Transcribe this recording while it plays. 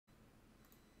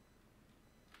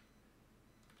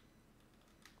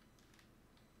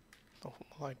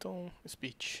lá então,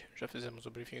 speech. Já fizemos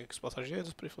o briefing com os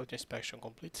passageiros, pre-flight inspection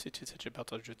complete, seat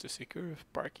belt adjusted secure,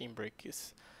 parking brake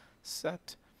is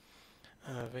set,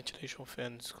 ventilation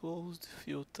fans closed,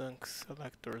 fuel tank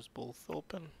selectors both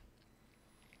open,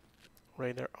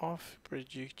 radar off,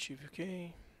 predictive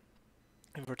OK,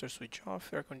 inverter switch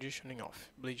off, air conditioning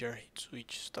off, bleeder heat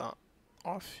switch está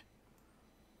off.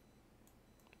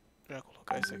 Já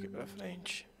colocar isso aqui pra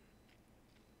frente.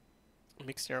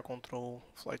 Mixed air control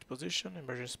flight position,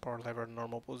 emergency power lever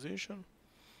normal position,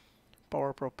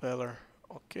 power propeller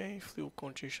OK, fuel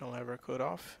condition lever cut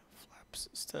off, flaps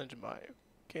standby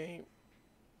OK,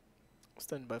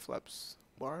 standby flaps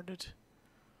guarded,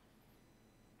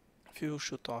 fuel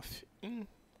shut off in,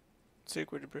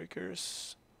 circuit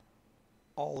breakers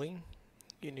all in,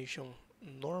 ignition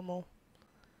normal.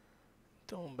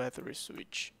 Então battery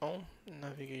switch on,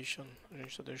 navigation a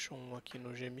gente só deixou um aqui no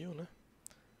G1000, né?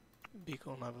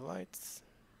 Beacon nav lights.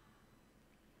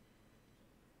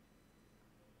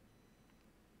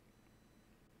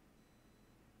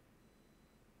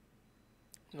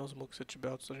 Nos seat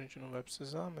belts a gente não vai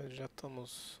precisar, mas já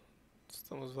estamos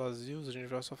vazios, a gente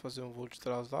vai só fazer um voo de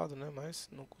traslado, né? Mas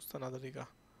não custa nada ligar.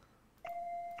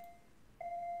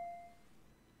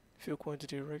 Fuel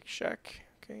quantity rate check,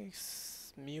 ok,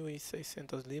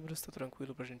 1.600 libras, tá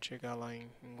tranquilo pra gente chegar lá em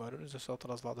Guarulhos, é só o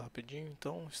traslado rapidinho.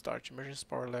 Então, start emergency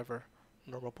power lever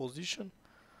normal position,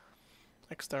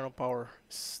 external power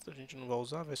a gente não vai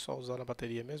usar, vai só usar na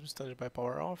bateria mesmo, standby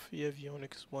power off, e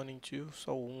avionics 1 e 2,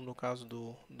 só o 1 no caso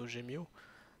do G1000,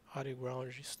 high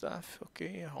ground staff,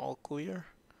 ok, all clear,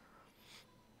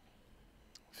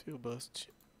 fuel bust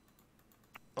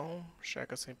on,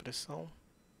 checa sem pressão,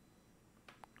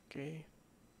 ok,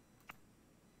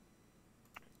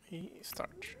 e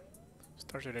start.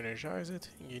 Starter energized,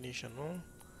 ignition on,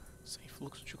 sem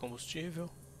fluxo de combustível,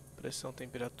 pressão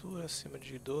temperatura acima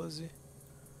de 12,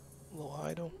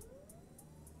 low idle.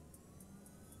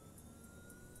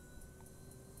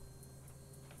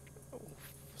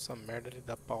 Essa merda ele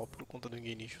dá pau por conta do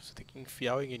ignition, você tem que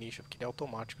enfiar o ignition porque ele é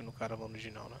automático no Caravan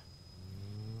original, né?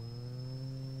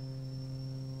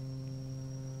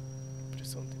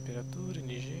 Pressão temperatura,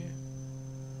 NG.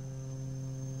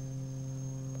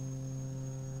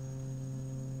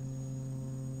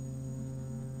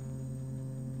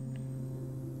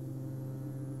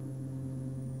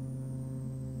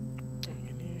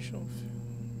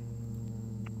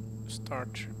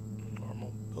 Start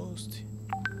normal boost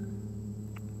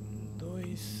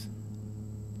 2,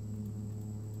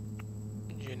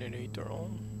 generator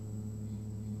on,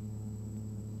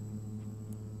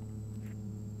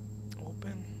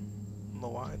 open,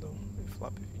 low idle e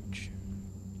flap 20.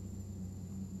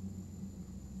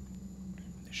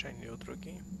 Deixar em neutro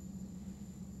aqui.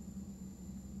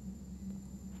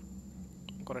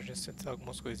 Agora a gente sente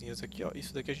algumas coisinhas aqui, ó.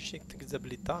 Isso daqui a gente tem que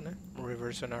desabilitar, né? No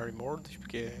reversionary mode,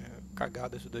 porque é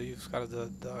cagada isso daí. Os caras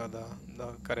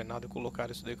da Carenado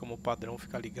colocaram isso daí como padrão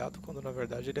ficar ligado, quando na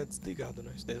verdade ele é desligado,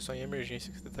 né? Isso daí é só em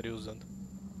emergência que você estaria usando.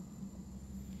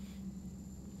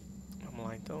 Vamos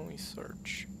lá então,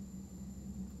 insert.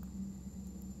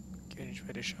 Aqui a gente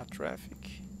vai deixar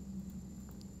traffic.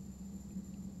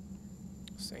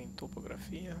 Sem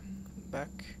topografia.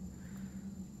 Back.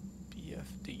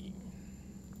 PFD.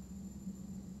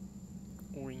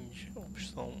 Range,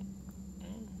 opção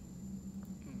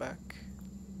 1, back,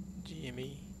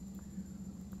 DME,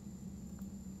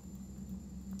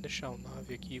 deixar o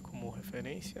nave aqui como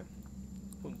referência,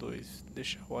 o 2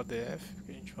 deixar o ADF,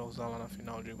 que a gente vai usar lá na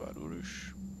final de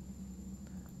Guarulhos,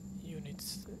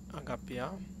 units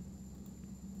HPA,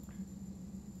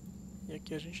 e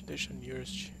aqui a gente deixa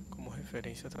nearest como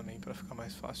referência também para ficar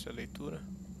mais fácil a leitura.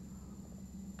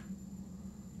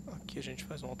 Aqui a gente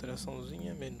faz uma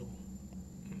alteraçãozinha, menu.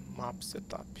 Map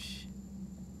setup,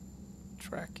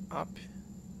 track up,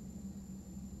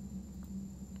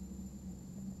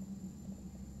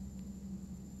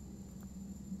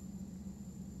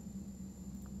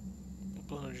 o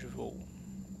plano de voo,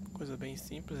 coisa bem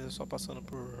simples, é só passando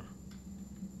por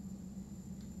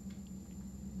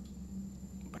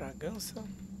Bragança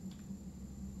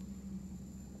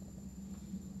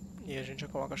e a gente já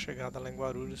coloca a chegada lá em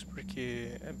Guarulhos,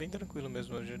 porque é bem tranquilo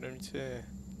mesmo, geralmente é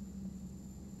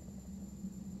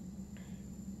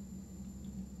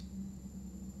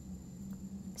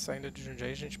saindo de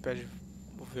Jundiaí, a gente pede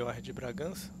o VOR de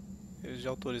Bragança, eles já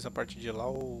autorizam a partir de lá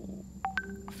o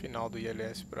final do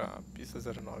ILS para pista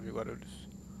 09 Guarulhos.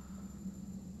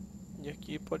 E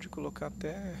aqui pode colocar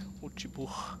até o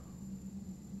Tibur,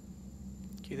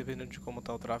 que dependendo de como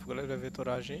está o tráfego, ele vai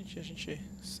vetorar a gente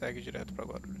segue direto para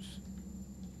Guarulhos.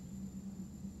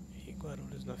 E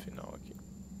Guarulhos na final aqui.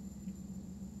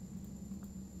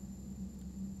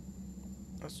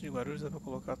 Antes de Guarulhos dá pra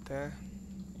colocar até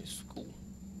School.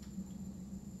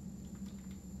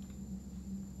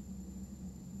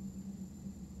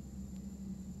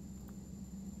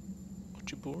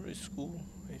 Tibur, School,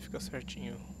 aí fica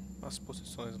certinho as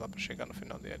posições lá pra chegar no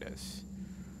final do ILS.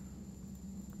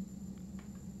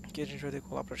 Aqui a gente vai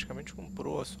decolar praticamente com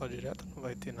proa só direta, não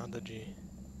vai ter nada de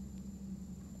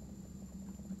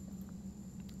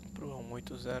proa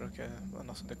 180, que é a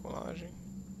nossa decolagem.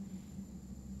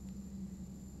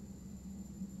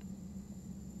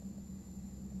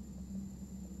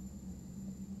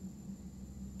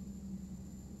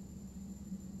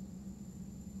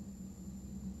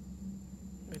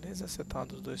 Beleza,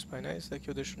 setados os dois painéis, daqui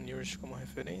eu deixo o nearest como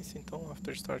referência, então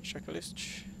after start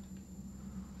checklist.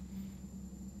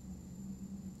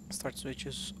 Start switch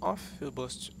is off, fuel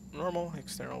boost normal,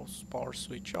 external power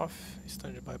switch off,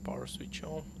 standby power switch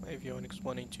on, avionics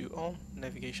 1 and 2 on,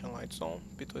 navigation lights on,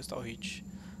 pitot stall heat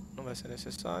não vai ser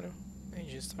necessário,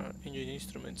 engine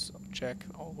instruments check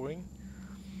all green,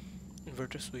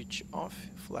 inverter switch off,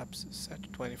 flaps set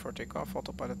 20 for takeoff,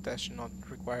 autopilot test not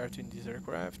required in this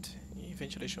aircraft, e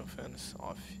ventilation fans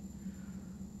off.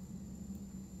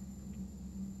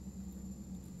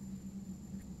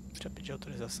 Já pedi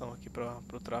autorização aqui para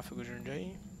o tráfego de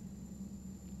Jundiaí.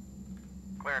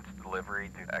 Clearance delivery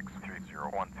to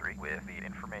X3013 with the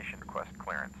information request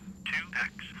clearance. To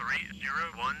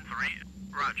X3013,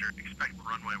 roger. Expect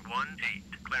runway 18,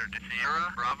 cleared to Sierra,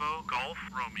 Bravo, Golf,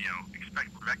 Romeo. Expect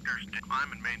vectors to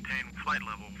climb and maintain flight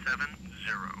level 70.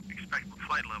 Expect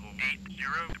flight level 80.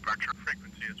 Departure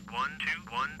frequency is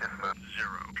 12110.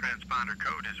 Transponder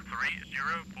code is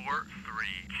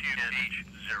 3043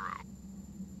 QNH0.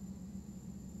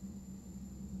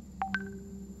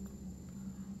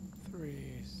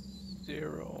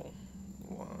 3013.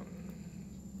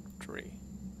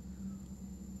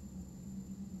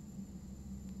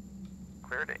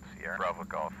 Cleared at Sierra, Bravo,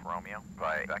 Golf, Romeo.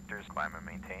 By vectors, climb and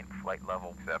maintain flight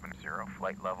level 70.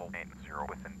 Flight level 80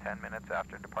 within 10 minutes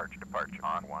after departure. Departure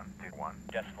on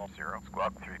 121.0.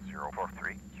 Squawk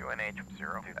 3043. QNH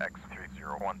 0 to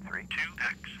X3013. To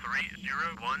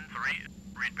X3013.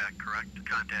 Readback correct.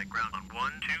 Contact ground on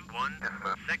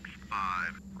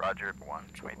 12165. Roger,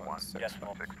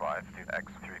 121.65 to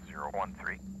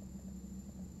X3013.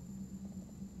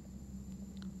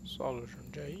 Solo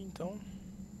Jundiaí, então.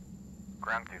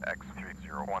 Ground to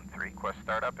X3013. Request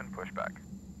startup and pushback.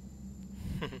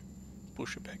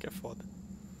 Pushback é foda.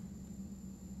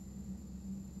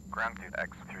 Ground to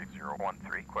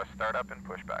X3013. Request startup and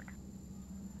pushback.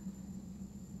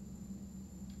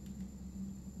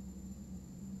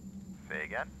 Say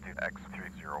again, to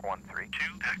X3013.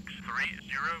 To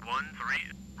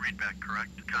X3013. Readback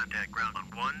correct. Contact ground on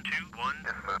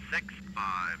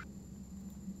 12165.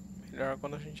 Melhor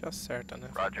quando a gente acerta, né?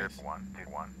 Roger,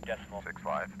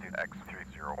 121.65 to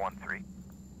X3013.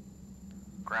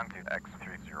 Ground to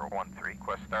X3013.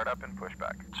 Request startup and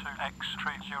pushback. To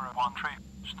X3013.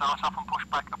 Start up and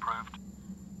pushback approved.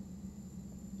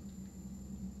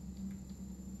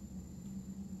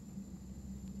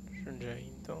 Jundiaí,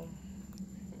 então.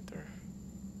 Enter.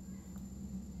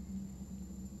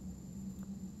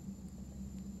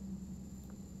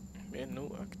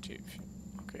 Menu active.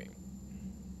 Ok.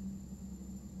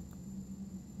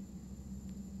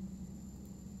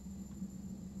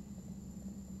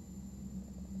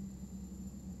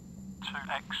 To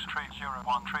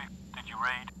X3013. Did you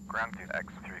read? Ground to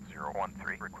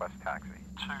X3013. Request taxi.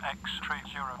 To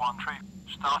X3013.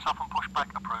 Start up and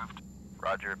pushback approved.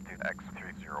 Roger, to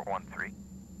X3013.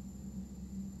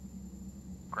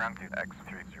 Ground to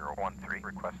X3013.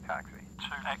 Request taxi.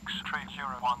 To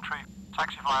X3013.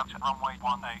 Taxi via to runway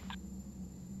 18.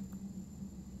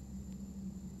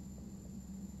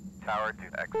 Tower to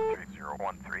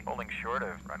X3013. Holding short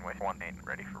of runway 18.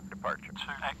 Ready for departure.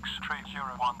 To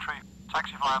X3013.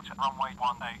 Taxi via to runway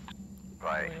 18.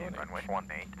 Via runway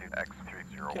 18 to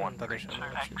X3013. To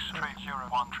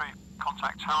X3013.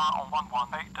 Contact tower on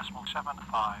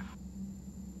 118.75.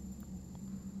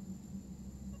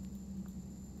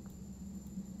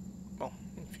 Bom,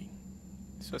 enfim.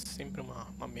 Isso é sempre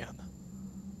uma merda.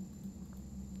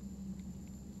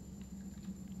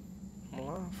 Vamos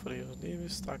lá, freios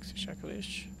livres, taxi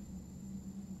checklist.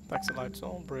 Taxi lights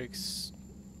on, brakes.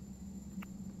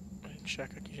 A gente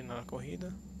checa aqui na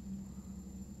corrida.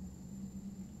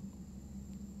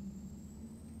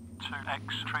 To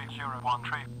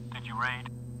X3013. Did you read?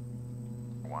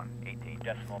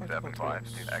 118.75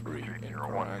 to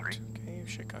X3013. Ok,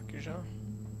 checar aqui já.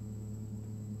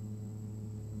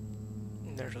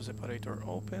 Inertial separator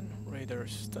open, radar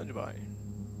standby.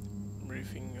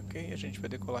 briefing, ok? A gente vai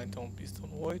decolar então pista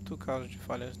no 8, caso de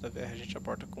falha antes da VR a gente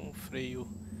aporta com freio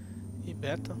e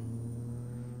beta.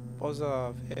 Após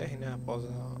a VR, né, após a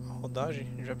rodagem,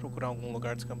 a gente vai procurar algum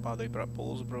lugar descampado aí para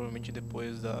pouso, provavelmente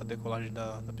depois da decolagem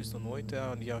da pista no 8, é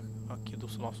ali aqui do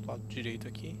nosso lado direito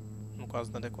aqui. No caso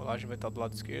da decolagem vai estar do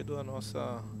lado esquerdo a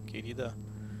nossa querida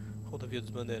rodovia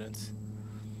dos Bandeirantes.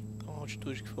 Então a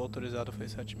altitude que foi autorizada foi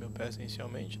 7.000 pés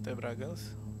inicialmente até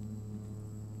Bragança.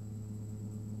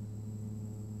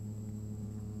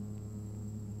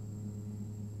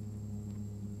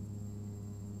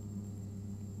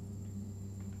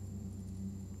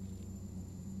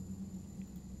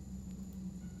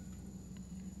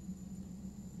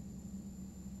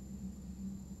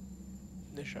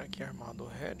 Deixar aqui armado o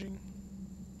heading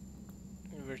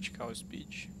e vertical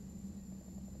speed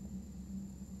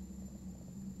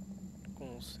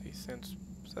com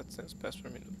 700 pés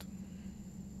por minuto.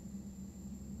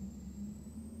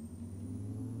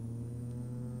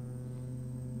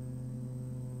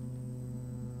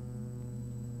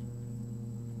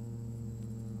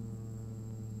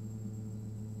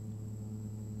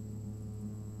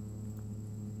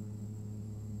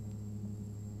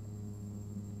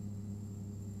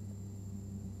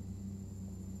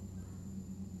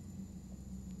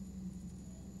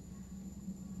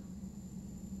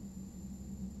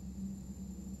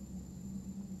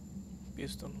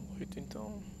 Pista no 8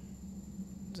 então,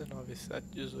 19,7,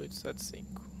 18,75.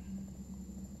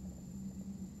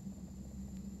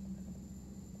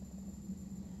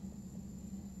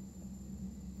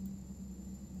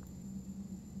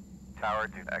 Tower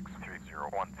to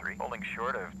X3013, holding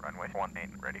short of runway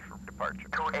 18, ready for departure.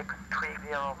 To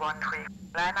X3013,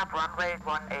 line up runway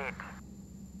 18.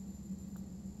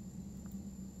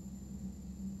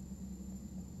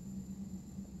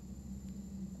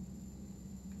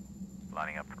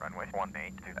 Lining up runway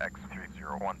 18 to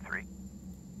X3013.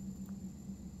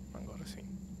 Agora sim.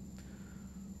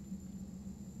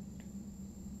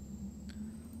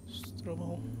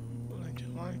 Strobo,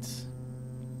 landing lights,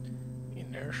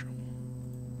 inertia,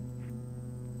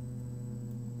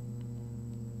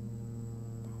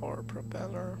 power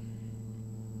propeller,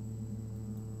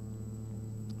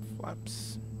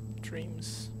 flaps,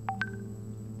 trims,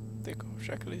 takeoff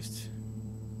checklist.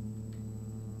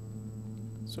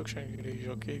 Suction Gauge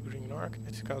ok, Green Arc,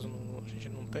 nesse caso a gente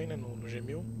não tem, né, no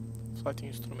G1000. Flight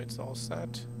Instruments all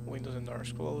set, Windows and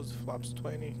doors closed, Flaps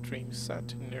 20, Trim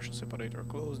set, Inertial Separator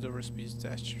closed, Overspeed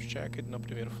test checked, no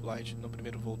primeiro flight, no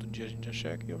primeiro voo do dia a gente já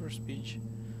checa, e Overspeed,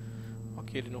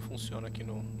 ok, ele não funciona aqui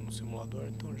no simulador,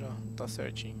 então já tá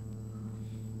certinho.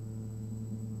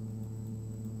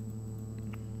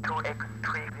 To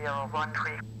X3013,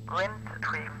 wind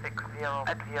 360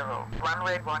 at 0,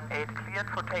 runway 18 cleared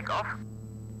for takeoff.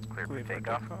 Clear for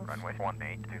takeoff, runway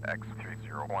 18 to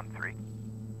X3013.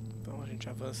 Então a gente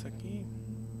avança aqui,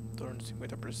 em torno de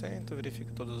 50%,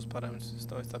 verifica que todos os parâmetros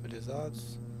estão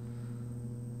estabilizados.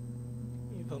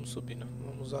 E vamos subindo.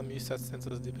 Vamos usar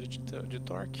 1.700 libras de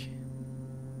torque.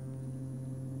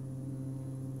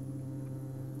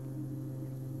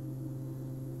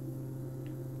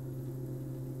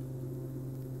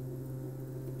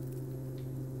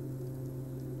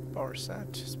 Power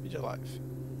set, speed alive.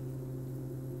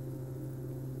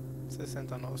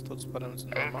 60 nós, todos os parâmetros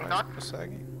normais,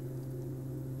 prossegue.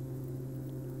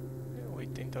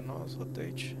 80 nós,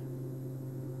 rotate.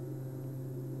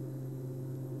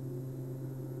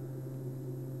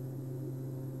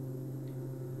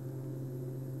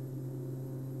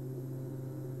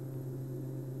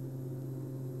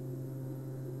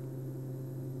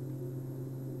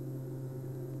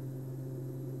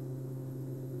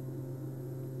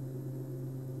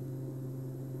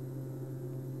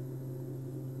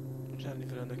 Já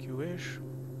livrando aqui o eixo,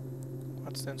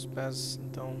 400 pés,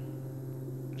 então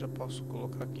já posso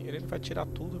colocar aqui. Ele vai tirar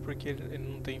tudo porque ele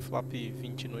não tem flap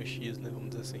 20 no EX, né, vamos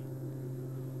dizer assim.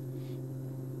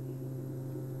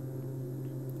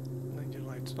 Landing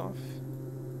lights off.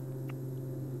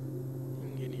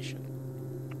 Ignition.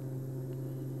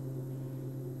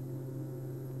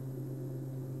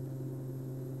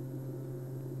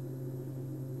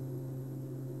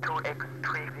 To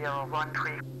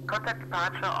X3013, contact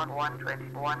departure on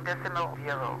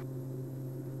 121.0.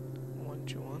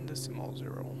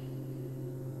 121.0.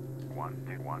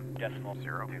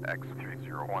 121.0 to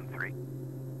X3013.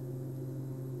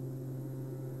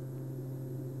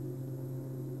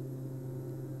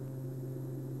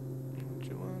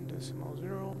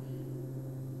 .0.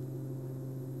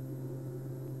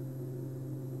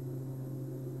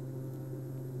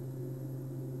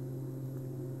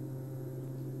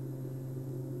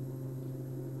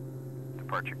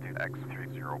 departure to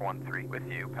X3013 with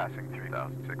you passing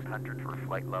 3,600 for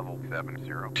flight level 70.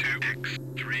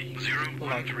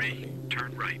 2X3013,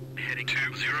 turn right, heading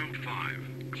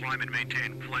 205. Climb and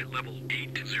maintain flight level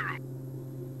 80.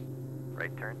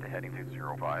 Right turn to heading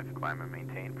 205. Climb and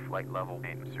maintain flight level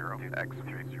 80 to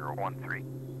X3013.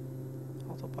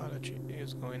 Autopilot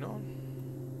is going on.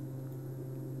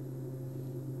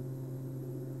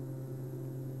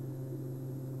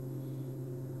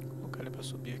 Vou colocar ele para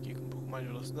subir aqui com um pouco mais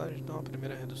de velocidade. Então a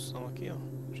primeira redução aqui, ó.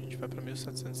 A gente vai para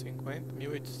 1750,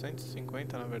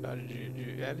 1850 na verdade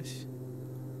de hélice.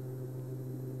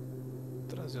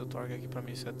 Trazer o torque aqui para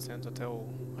 1700 até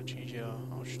atingir a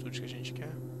altitude que a gente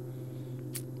quer.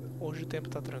 Hoje o tempo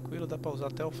está tranquilo, dá para usar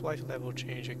até o flight level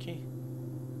change aqui.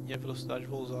 E a velocidade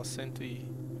vou usar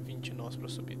 120 nós para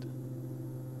subida.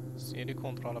 Assim ele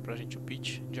controla pra gente o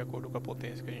pitch de acordo com a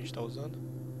potência que a gente está usando.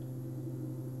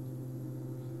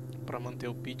 Para manter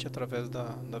o pitch através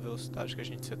da velocidade que a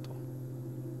gente setou.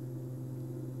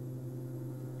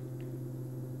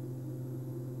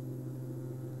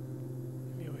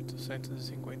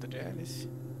 de hélice.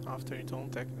 After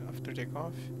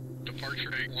takeoff.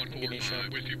 Departure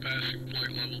 8145 with you passing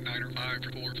flight level 905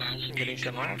 for 4,000.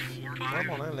 Ignition off.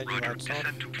 Normal, né? Landing lights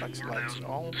off. Taxi lights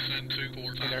on.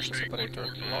 Inertia separator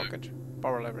locked.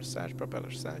 Power lever set.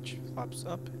 Propeller set. Flaps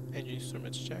up. Engine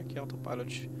instruments check. E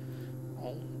autopilot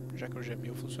on. Já que o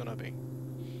G1000 funciona bem.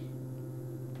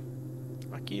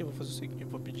 Aqui eu vou fazer o seguinte. Eu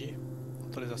vou pedir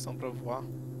autorização para voar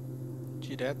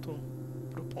direto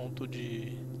pro ponto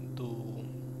do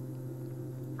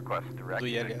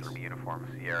ILS. Uniform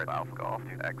Sierra Alpha Golf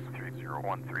to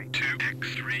X3013.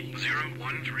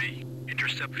 2X3013,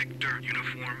 intercept Victor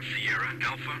Uniform Sierra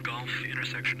Alpha Golf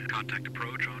intersection. Contact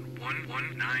approach on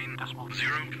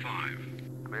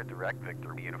 119.05. Clear direct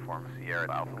Victor Uniform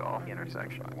Sierra Alpha Golf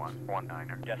intersection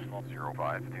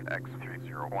 119.05 to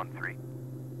X3013.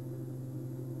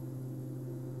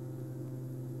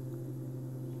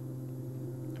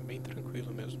 É bem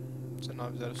tranquilo mesmo.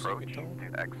 1905 Approach então. to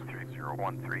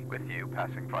X3013 with you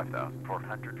passing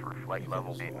 5,400 for flight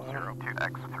level 80 to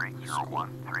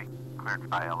X3013. Cleared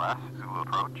ILS, Zulu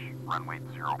approach, runway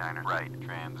 09 right,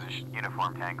 transition,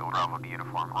 Uniform Tango, Bravo,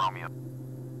 Uniform Romeo.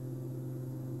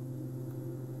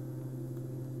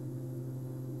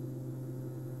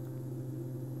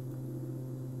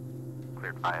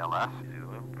 Cleared ILS,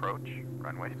 Zulu approach,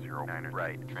 runway 09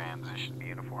 right, transition,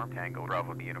 Uniform Tango,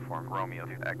 Bravo, Uniform Romeo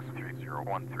to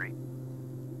X3013.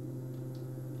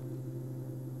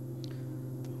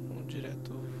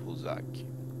 Direto Fuzak.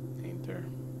 Enter.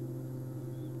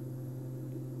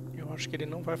 Eu acho que ele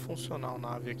não vai funcionar a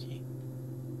nave aqui.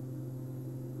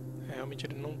 Realmente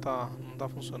ele não tá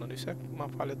funcionando. Isso é uma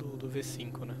falha do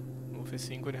V5, né? No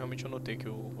V5 ele realmente eu notei que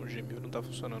o G1000 não tá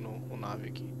funcionando o nave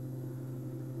aqui.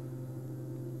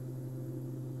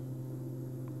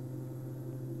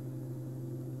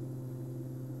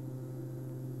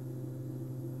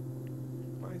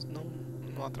 Mas não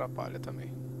atrapalha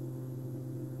também.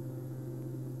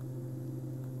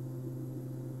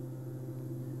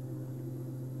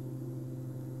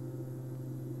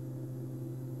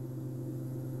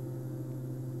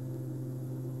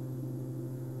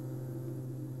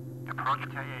 Approach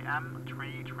KAM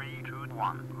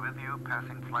 3321 with you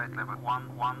passing flight level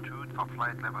 112 for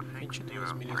flight level 60.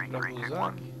 22 milhas para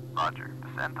Fuzak. Roger,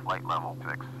 descend to flight level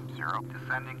 60.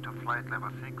 Descending to flight level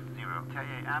 60.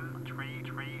 KAM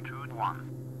 3321.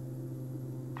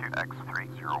 To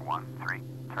X3013.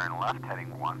 Turn left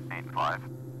heading 185.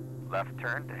 Left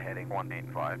turn to heading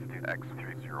 185 to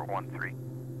X3013.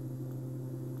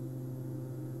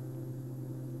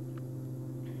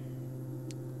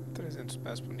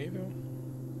 Pés por nível.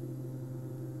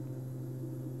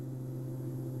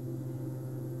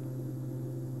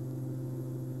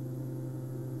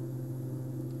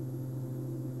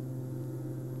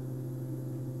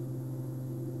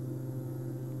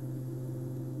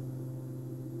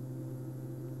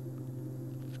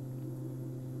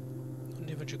 No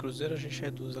nível de cruzeiro a gente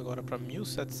reduz agora para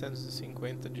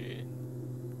 1750 de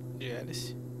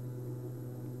hélice.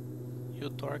 E o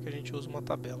torque a gente usa uma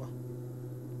tabela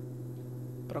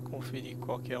para conferir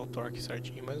qual que é o torque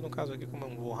certinho, mas no caso aqui, como é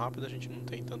um voo rápido, a gente não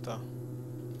tem tanta...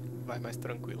 vai mais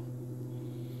tranquilo.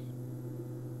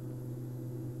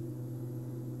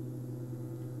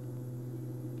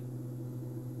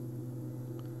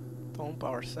 Então,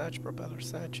 power set, propeller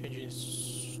set, engine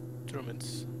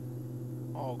instruments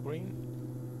all green,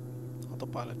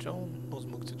 autopilot on, os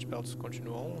multi belts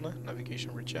continuam on, né?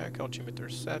 Navigation recheck,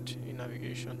 altimeter set e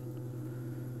navigation.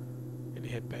 Ele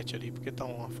repete ali porque tá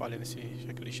uma falha nesse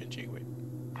checklist antigo aí.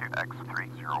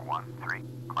 2X3013, climb and maintain flight level 80 to X3013. 2X3013,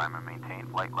 climb and maintain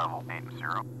flight level 80 to X3013. 2X3013, climb and maintain flight level 80 to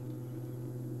X3013.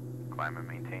 Climb and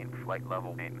maintain flight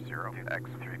level 80 to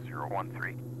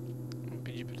X3013. Vamos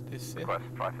pedir para descer. Request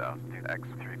 5000 to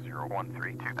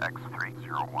X3013 to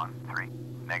X3013.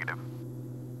 Negative.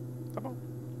 Tá bom.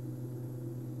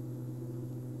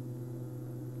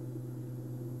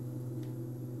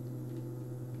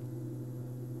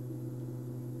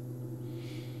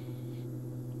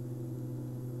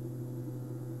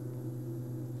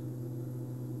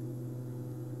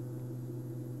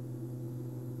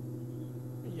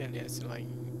 ILS lá em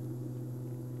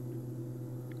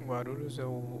Guarulhos é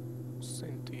o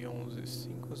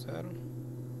 111.50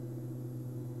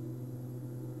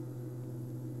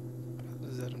 para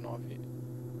 09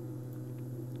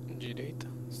 direita,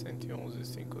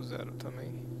 111.50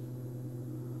 também.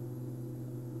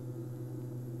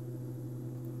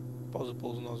 Após o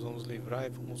pouso nós vamos livrar e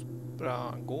vamos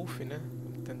pra Golf, né?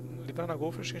 Livrar na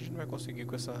Golf acho que a gente não vai conseguir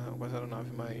com essa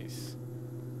aeronave, mas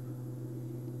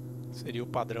seria o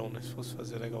padrão, né? Se fosse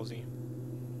fazer legalzinho.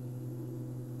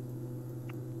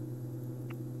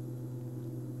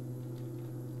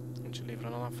 A gente livra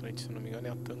lá na frente, se não me engano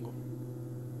é a Tango.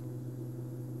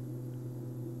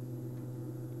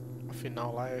 A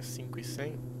final lá é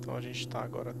 5.100, então a gente tá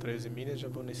agora a 13 milhas, já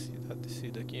vou nesse da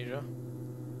descida aqui já.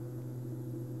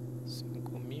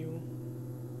 5.000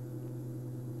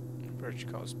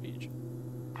 vertical speed.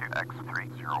 To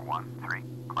X3013,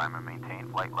 climb and maintain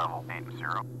flight level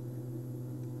 80.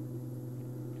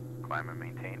 Climb and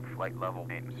maintain flight level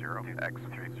 80 to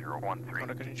X3013. Na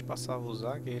hora que a gente passar a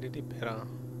usar, ele libera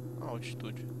a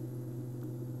altitude.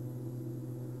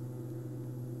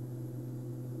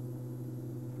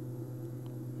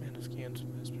 Menos 500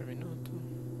 metros por minuto.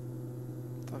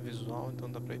 Tá visual,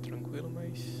 então dá pra ir tranquilo,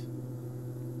 mas...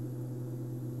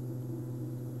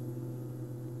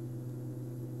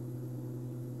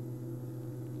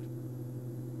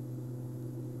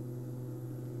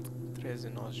 Treze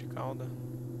nós de cauda.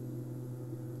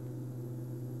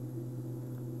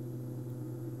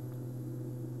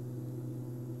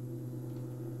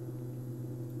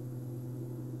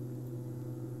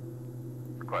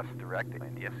 Request direct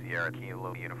India Sierra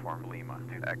Kilo Uniform Lima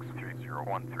to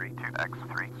X3013 to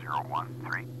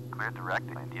X3013. Clear direct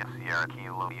India Sierra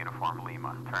Kilo Uniform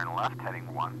Lima. Turn left heading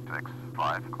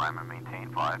 165. Climb and maintain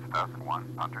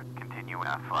 5100. Continue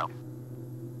F5.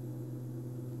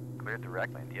 Clear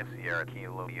direct India Sierra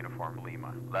Kilo Uniform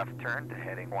Lima. Left turn to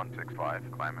heading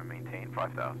 165. Climb and maintain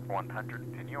 5100.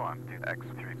 Continue on to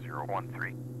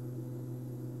X3013.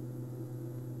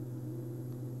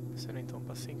 Descendo então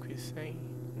para 5.100,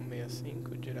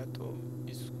 165, direto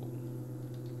Deepcool.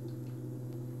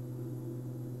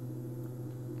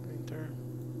 Enter.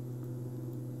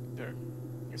 Enter.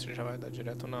 Isso já vai dar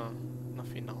direto na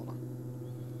final lá.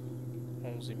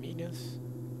 11 milhas.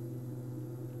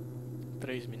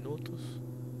 3 minutos.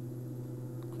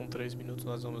 Com 3 minutos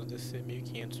nós vamos descer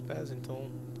 1.500 pés, então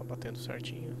tá batendo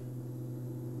certinho.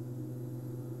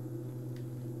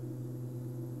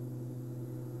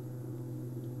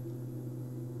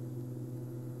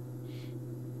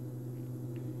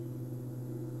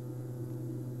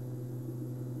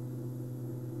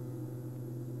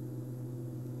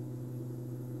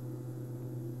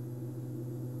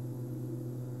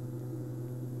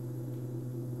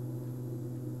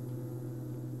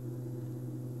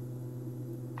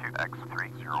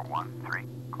 X3013,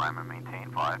 climb and maintain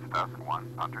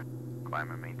 5100.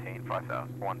 Climb and maintain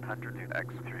 5100 to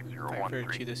X3013. Tá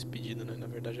invertido esse pedido, né? Na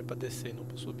verdade é pra descer, não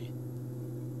pra subir.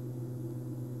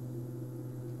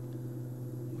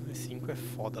 O V5 é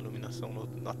foda a iluminação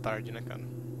na tarde, né, cara?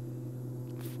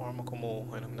 A forma como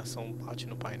a iluminação bate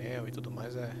no painel e tudo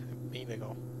mais é bem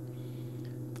legal.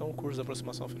 Então o curso de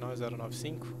aproximação final é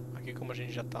 095. Aqui como a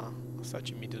gente já tá a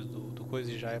 7 milhas do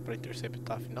coisa e já é pra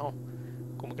interceptar a final,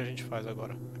 como que a gente faz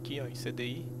agora? Aqui ó, em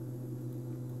CDI,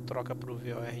 troca pro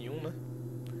VOR1, né?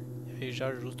 E aí já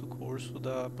ajusta o curso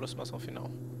da aproximação final.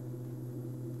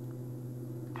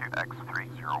 To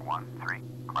X3013,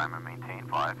 climb and maintain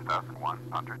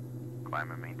 5100.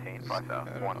 Climb and maintain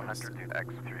 5100 to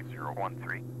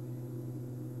X3013.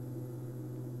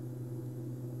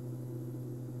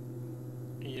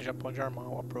 E já pode armar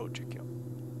o approach aqui, ó.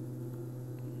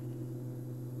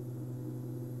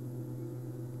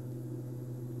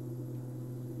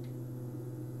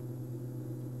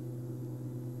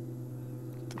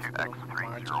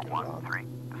 X3013,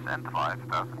 descend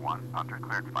 5100,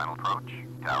 cleared final approach,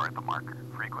 tower at the marker,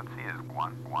 frequency is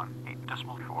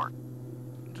 118.4.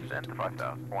 Descend to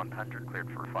 5100, cleared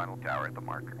for final tower at the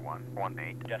marker,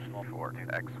 118.4 to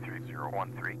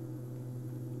X3013.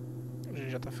 A gente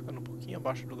já tá ficando um pouquinho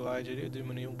abaixo do glide ali, eu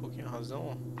diminui um pouquinho a razão,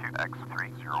 ó. To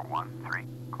X3013,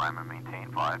 climb and maintain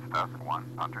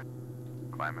 5100.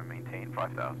 Climb and maintain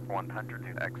 5,100 to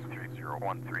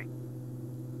X3013.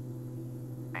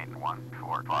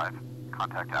 8145.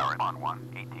 Contact hour on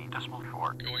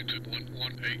 118.4. Going to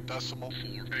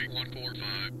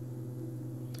 118.48145.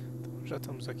 Então já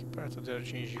estamos aqui perto de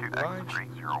atingir To o glide.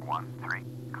 X3013.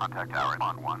 Contact hour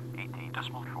on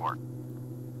 118.4.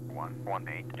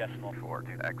 118.4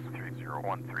 to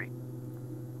X3013.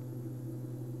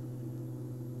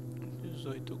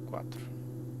 18.4.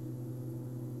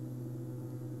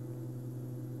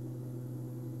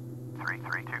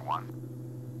 3321.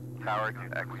 Tower to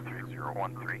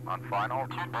X3013 on final.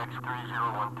 To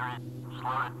X3013.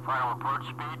 Slowed final approach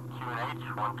speed,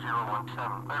 QNH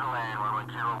 1017. Clear to land, runway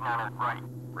 09 right.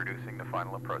 Reducing the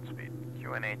final approach speed.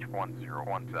 QNH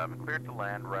 1017. Cleared to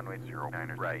land, runway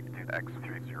 09 right to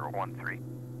X3013.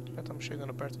 Já estamos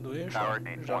chegando perto do eixo. Tower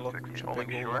Já 8160. pegou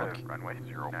Holding o short lock. of runway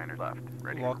 09 left.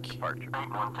 Ready Lock. for departure.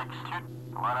 8162.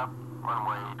 Line up,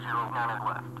 runway 09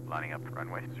 left. Lining up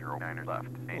runway 09 left.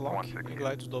 Lock e 8162.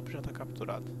 glide slope já está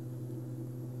capturado.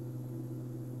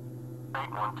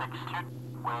 8162.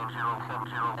 Wind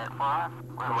 070 at 5.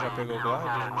 Como já pegou o glide,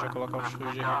 a gente já left. coloca a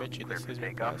altitude de remetida Clear for 6.000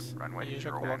 takeoff. pés. Runway E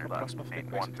já 09 coloca a left. próxima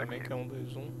frequência também, que é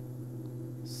 8162.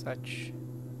 121.7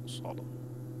 solo.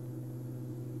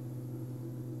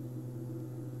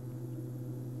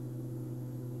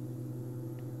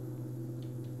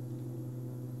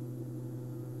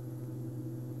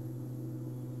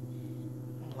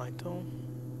 Vamos lá então.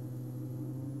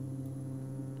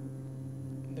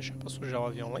 Vou deixar para sujar o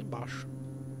avião lá embaixo.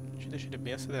 A gente deixa ele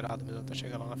bem acelerado mesmo até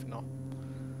chegar lá na final.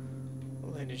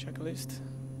 Landing checklist.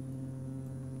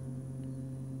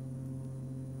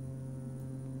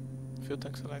 Fuel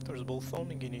tank selectors both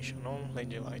on, ignition on,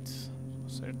 landing lights. Vou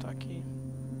acertar aqui.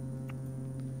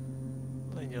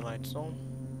 Landing lights on.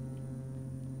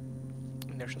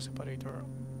 Inertial separator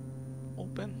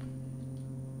open.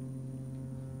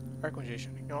 Air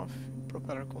conditioning off.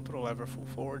 Propeller control lever full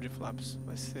forward. Flaps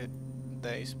vai ser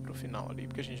 10 pro final ali,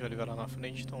 porque a gente vai liberar lá na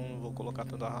frente, então não vou colocar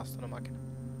tanto arrasto na máquina.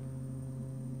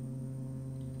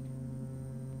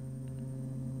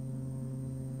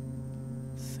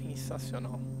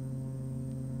 Sensacional.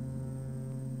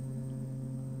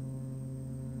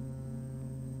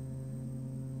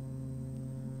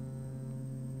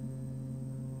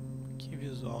 Que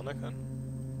visual, né, cara?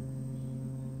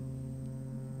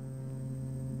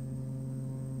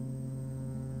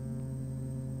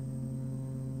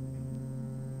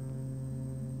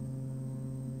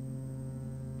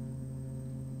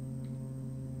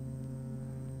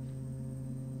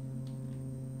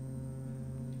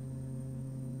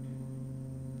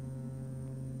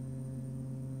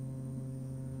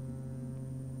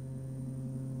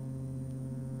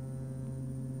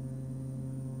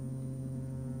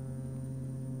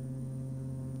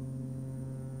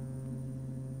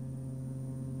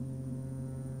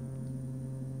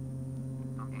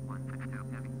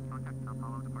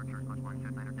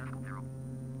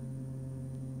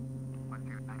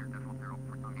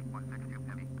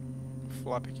 O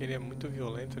flap aqui ele é muito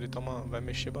violento, ele vai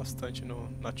mexer bastante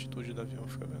na atitude do avião,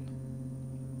 fica vendo.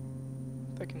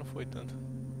 Até que não foi tanto.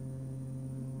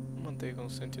 Mantei com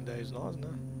 110 nós, né?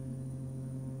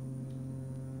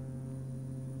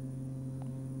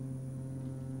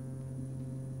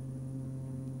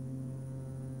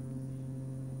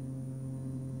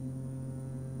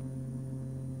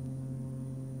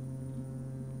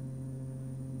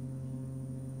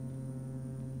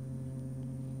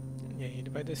 E aí ele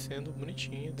vai descendo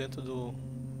bonitinho dentro do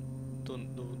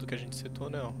que a gente setou,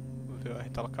 né? Ó. O VOR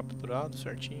tá lá capturado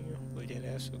certinho, o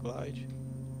ILS, o glide.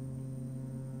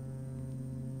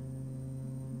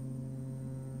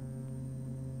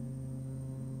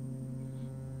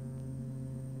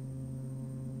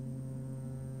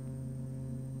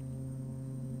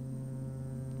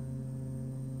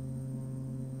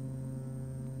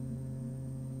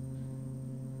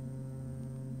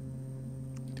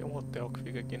 Tem um hotel que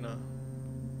fica aqui na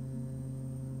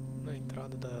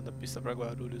entrada da pista para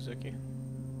Guarulhos aqui.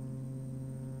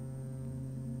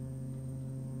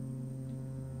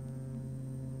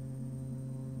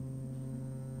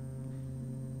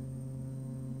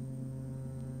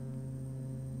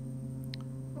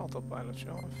 Autopilot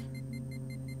off.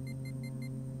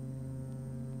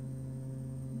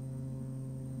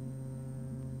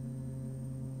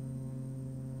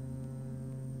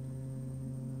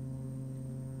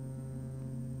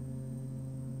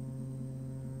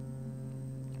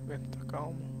 O vento tá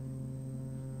calmo.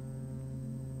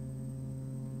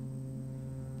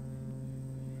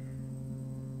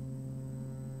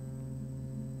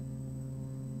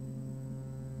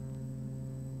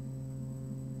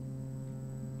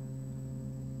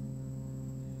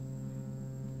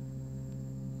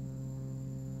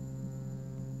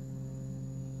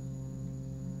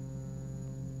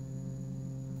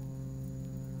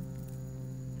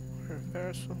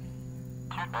 Verso.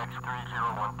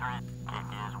 X3013,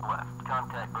 KP is left.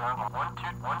 Contact ground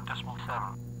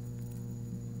 121.7.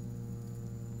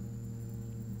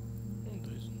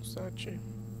 1217.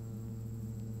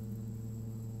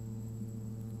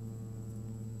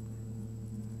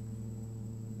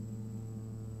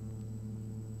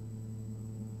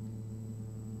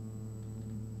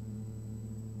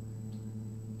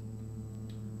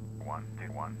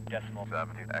 Decimal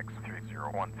 7 to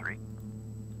X3013.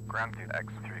 Ground to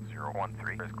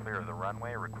X3013 is clear of the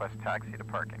runway. Request taxi to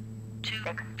parking.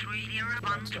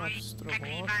 23013, taxi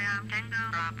via Tango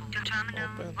Bravo to Terminal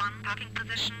Open. 1, parking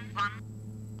position 1.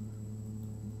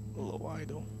 Low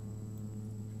idle.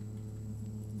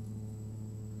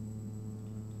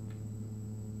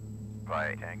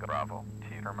 Via Tango Bravo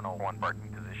to Terminal 1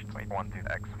 parking position 1 to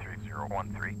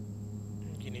X3013.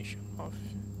 Ignition off.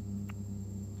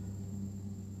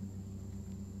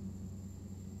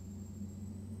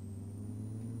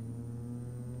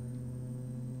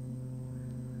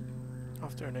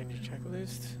 After landing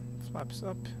checklist, flaps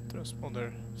up,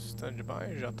 transponder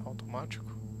standby, já tá automático.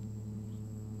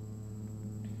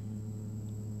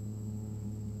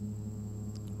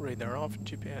 Radar off,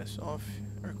 GPS off,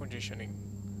 air conditioning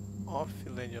off,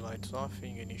 landing lights off,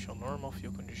 ignition normal,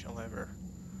 fuel condition lever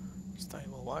está em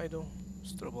low idle,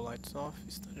 strobo lights off,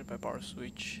 standby power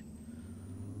switch.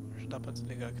 Já dá para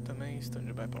desligar aqui também,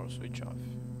 standby power switch off.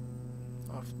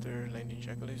 After landing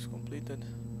checklist completed.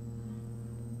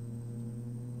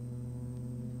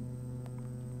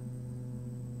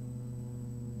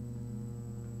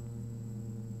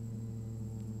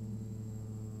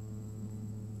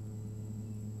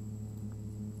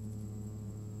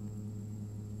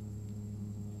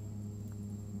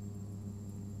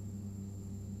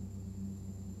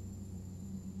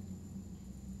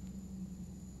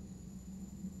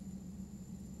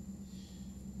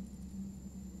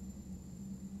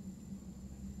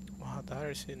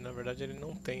 Esse, na verdade ele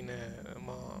não tem, né,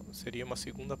 seria uma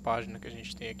segunda página que a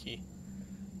gente tem aqui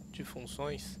de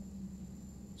funções,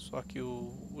 só que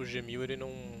o G1000 ele não,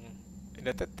 ele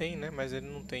até tem, né, mas ele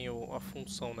não tem a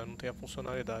função, né, não tem a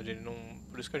funcionalidade, ele não,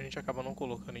 por isso que a gente acaba não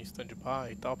colocando em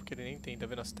standby e tal, porque ele nem tem, tá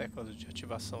vendo as teclas de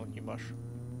ativação aqui embaixo.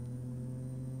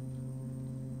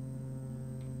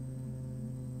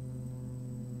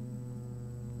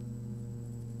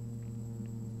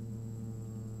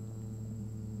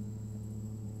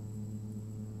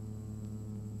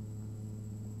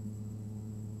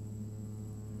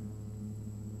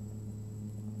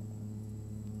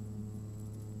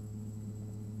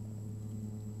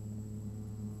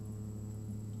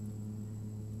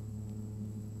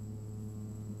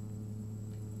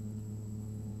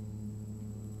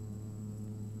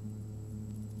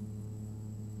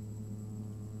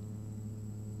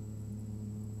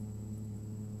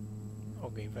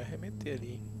 Alguém vai remeter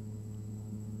ali.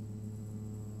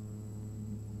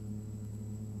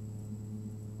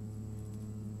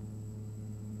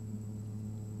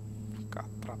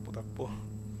 Catrapo da porra.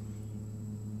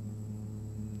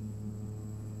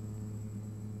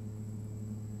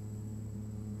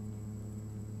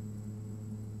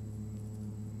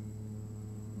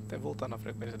 Até voltar na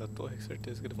frequência da torre, com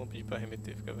certeza que eles vão pedir pra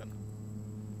remeter, fica vendo.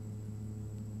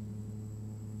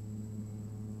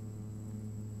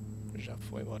 Já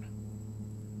foi, bora.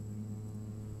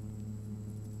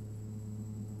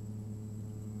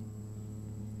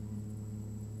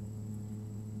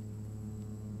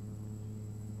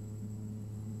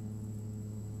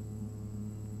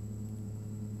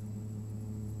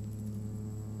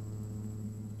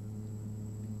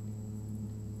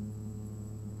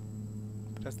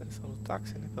 Presta atenção no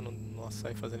táxi, né? Pra não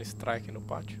sair fazendo strike no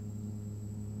pátio.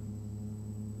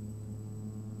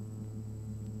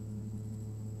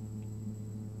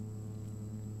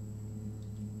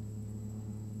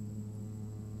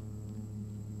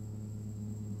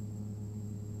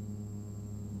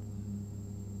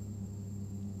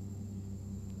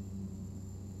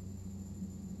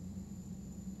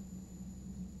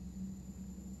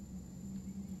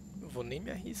 Vou nem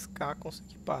me arriscar a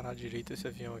conseguir parar direito esse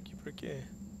avião aqui, porque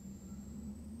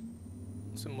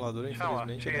o simulador,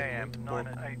 infelizmente, ele é muito pouco.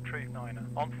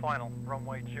 On final,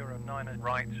 runway 09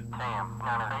 right. Sam,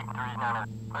 9839,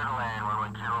 clear to land,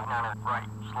 runway 09 right.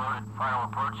 Slowed, final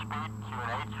approach speed,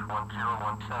 QNH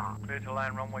 1017. Clear to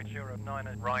land, runway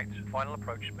 09 right. Final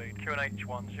approach speed, QNH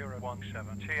 1017.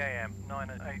 TAM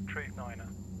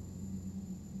 9839.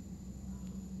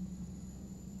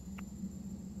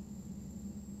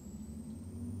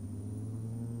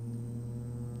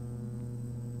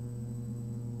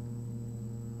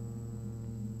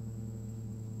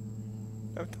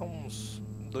 Deve estar uns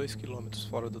 2 km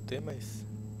fora do T, mas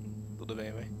tudo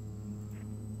bem, vai.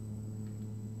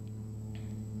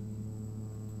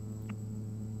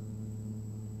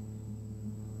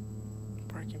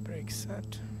 Parking brake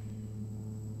set.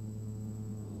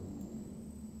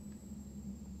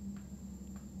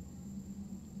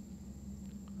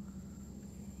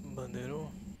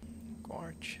 Bandeirou,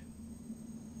 corte.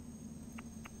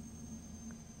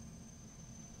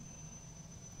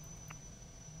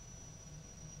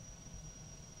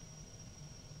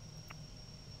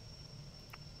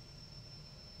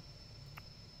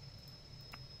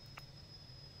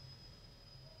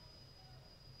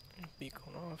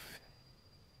 Beacon off.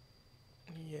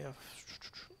 Yeah.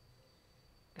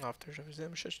 After já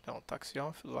fizemos, shutdown, taxi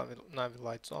off, nav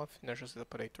lights off, inertial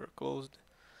separator closed,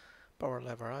 power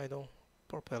lever idle,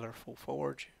 propeller full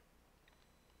forward.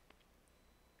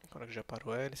 Agora que já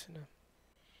parou a hélice, né?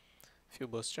 Fuel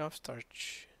boost off,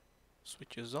 start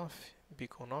switches off,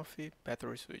 beacon off,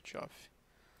 battery switch off.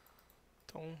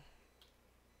 Então,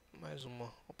 mais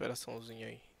uma operaçãozinha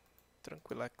aí,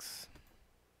 tranquilex.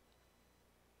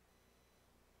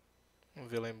 Vamos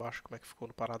ver lá embaixo como é que ficou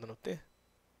no parada no T.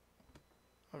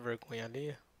 A vergonha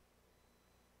alheia.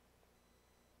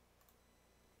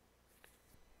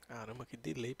 Caramba, que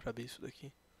delay pra abrir isso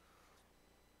daqui.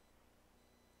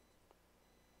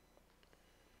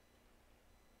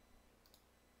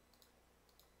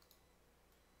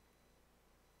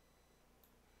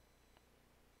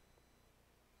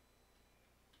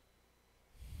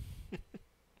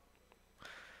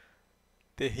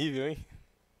 Terrível, hein?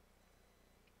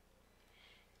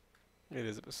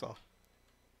 Beleza, pessoal.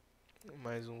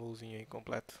 Mais um voozinho aí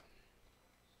completo.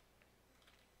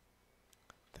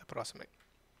 Até a próxima aí.